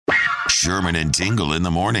Sherman and Tingle in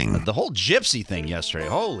the morning. The whole gypsy thing yesterday,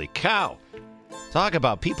 holy cow. Talk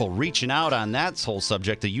about people reaching out on that whole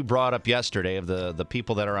subject that you brought up yesterday of the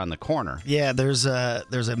people that are on the corner. Yeah, there's a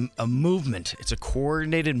movement. It's a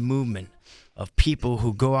coordinated movement of people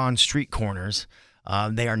who go on street corners.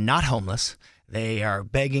 They are not homeless. They are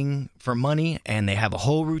begging for money, and they have a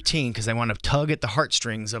whole routine because they want to tug at the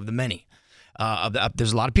heartstrings of the many.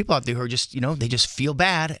 There's a lot of people out there who are just, they just feel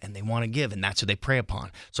bad and they want to give, and that's what they prey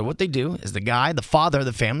upon. So what they do is the father of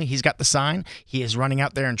the family, he's got the sign. He is running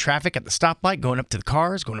out there in traffic at the stoplight, going up to the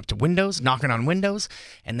cars, going up to windows, knocking on windows.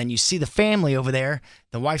 And then you see the family over there,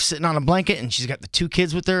 the wife's sitting on a blanket, and she's got the two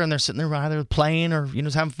kids with her, and they're sitting there either playing or,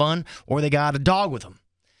 just having fun, or they got a dog with them.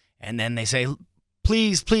 And then they say,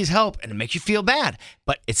 please help, and it makes you feel bad.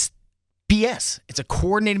 But it's BS. It's a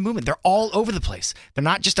coordinated movement. They're all over the place. They're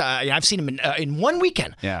not just, I've seen them in one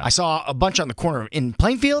weekend. Yeah. I saw a bunch on the corner in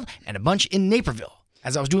Plainfield and a bunch in Naperville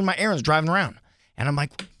as I was doing my errands driving around. And I'm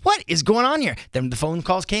like, what is going on here? Then the phone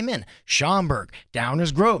calls came in. Schaumburg,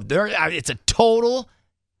 Downers Grove. It's a total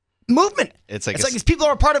movement. It's like these people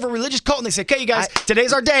are a part of a religious cult, and they say, okay, you guys,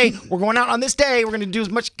 today's our day. We're going out on this day. We're going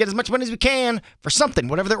to get as much money as we can for something,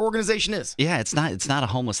 whatever their organization is. Yeah, it's not a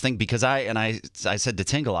homeless thing, because I said to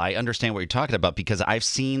Tingle, I understand what you're talking about, because I've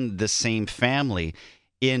seen the same family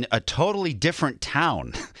in a totally different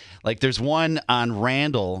town. Like there's one on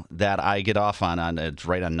Randall that I get off on it's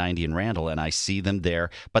right on 90 in Randall, and I see them there.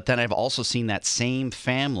 But then I've also seen that same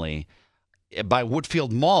family by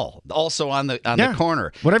Woodfield Mall, also on the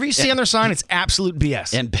corner. Whatever you see on their sign, it's absolute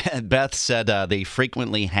BS. And Beth said they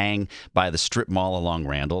frequently hang by the strip mall along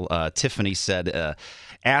Randall. Tiffany said,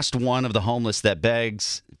 asked one of the homeless that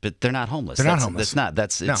begs, but they're not homeless. They're not homeless.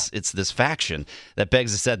 It's this faction that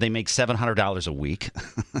begs. Said they make $700 a week.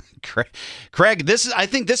 Craig, I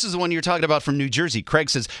think this is the one you're talking about from New Jersey. Craig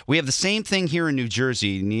says, we have the same thing here in New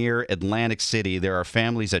Jersey near Atlantic City. There are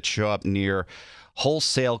families that show up near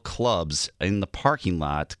wholesale clubs in the parking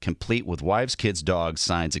lot, complete with wives, kids, dogs,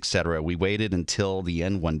 signs, etc. We waited until the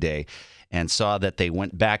end one day and saw that they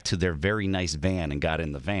went back to their very nice van and got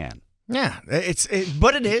in the van. Yeah,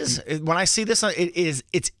 but it is. When I see this,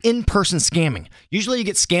 it's in-person scamming. Usually you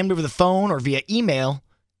get scammed over the phone or via email.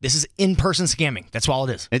 This is in-person scamming. That's all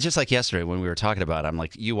it is. It's just like yesterday when we were talking about it. I'm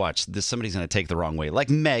like, you watch this. Somebody's going to take the wrong way. Like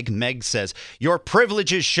Meg. Meg says, your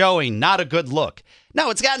privilege is showing, not a good look. No,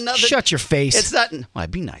 it's got nothing. Shut your face. It's not. Well,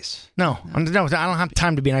 be nice. No, I don't have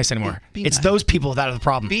time to be nice anymore. It's nice. Those people that are the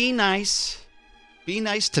problem. Be nice. Be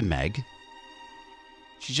nice to Meg.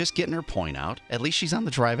 She's just getting her point out. At least she's on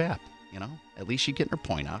the Drive app, At least she's getting her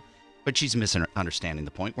point out. But she's misunderstanding the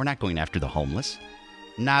point. We're not going after the homeless.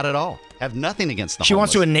 Not at all. Have nothing against the homeless. She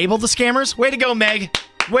wants to enable the scammers? Way to go, Meg.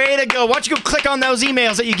 Way to go. Why don't you go click on those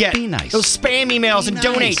emails that you get? Be nice. Those spam emails and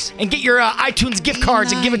donate and get your iTunes gift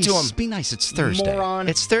cards and give it to them. Be nice. It's Thursday. Moron.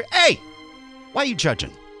 It's Thursday. Hey, why are you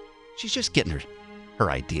judging? She's just getting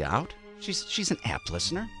her idea out. She's an app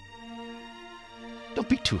listener. Don't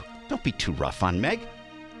be too rough on Meg.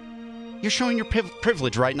 You're showing your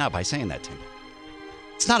privilege right now by saying that, Tingle.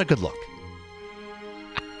 It's not a good look.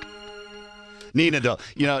 Nina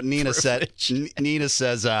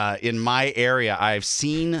says, in my area, I've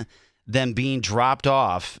seen them being dropped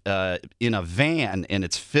off in a van, and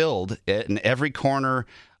it's filled. In every corner,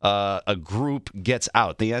 a group gets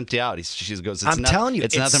out. They empty out. She goes, I'm telling you,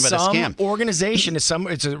 it's nothing but a scam. Organization. It's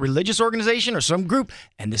a religious organization or some group,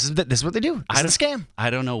 and this is what they do. It's a scam.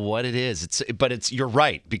 I don't know what it is. But you're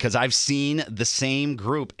right, because I've seen the same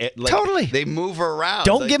group. Totally. They move around.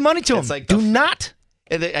 Don't give money to them. Like do not.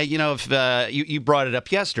 If you brought it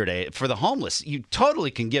up yesterday, for the homeless, you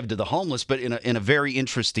totally can give to the homeless, but in a very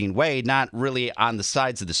interesting way, not really on the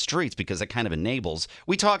sides of the streets, because it kind of enables.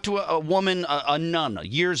 We talked to a woman, a nun,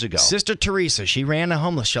 years ago. Sister Teresa, she ran a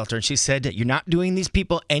homeless shelter, and she said that you're not doing these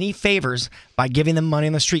people any favors by giving them money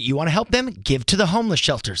on the street. You want to help them? Give to the homeless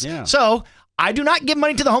shelters. Yeah. So I do not give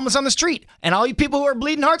money to the homeless on the street. And all you people who are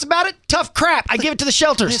bleeding hearts about it, tough crap. I give it to the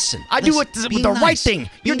shelters. I do the right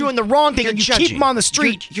thing. You're doing the wrong thing, and you keep them on the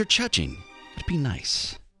street. You're judging. Be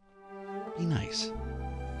nice. Be nice.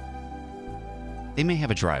 They may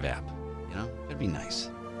have a Drive app. It'd be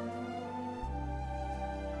nice.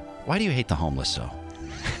 Why do you hate the homeless so?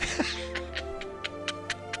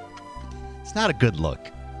 It's not a good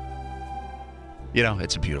look.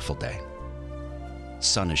 It's a beautiful day.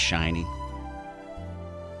 Sun is shining.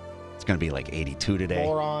 It's going to be like 82 today.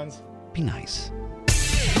 Morons. Be nice.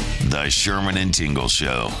 The Sherman and Tingle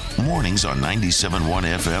Show. Mornings on 97.1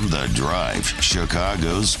 FM The Drive,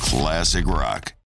 Chicago's classic rock.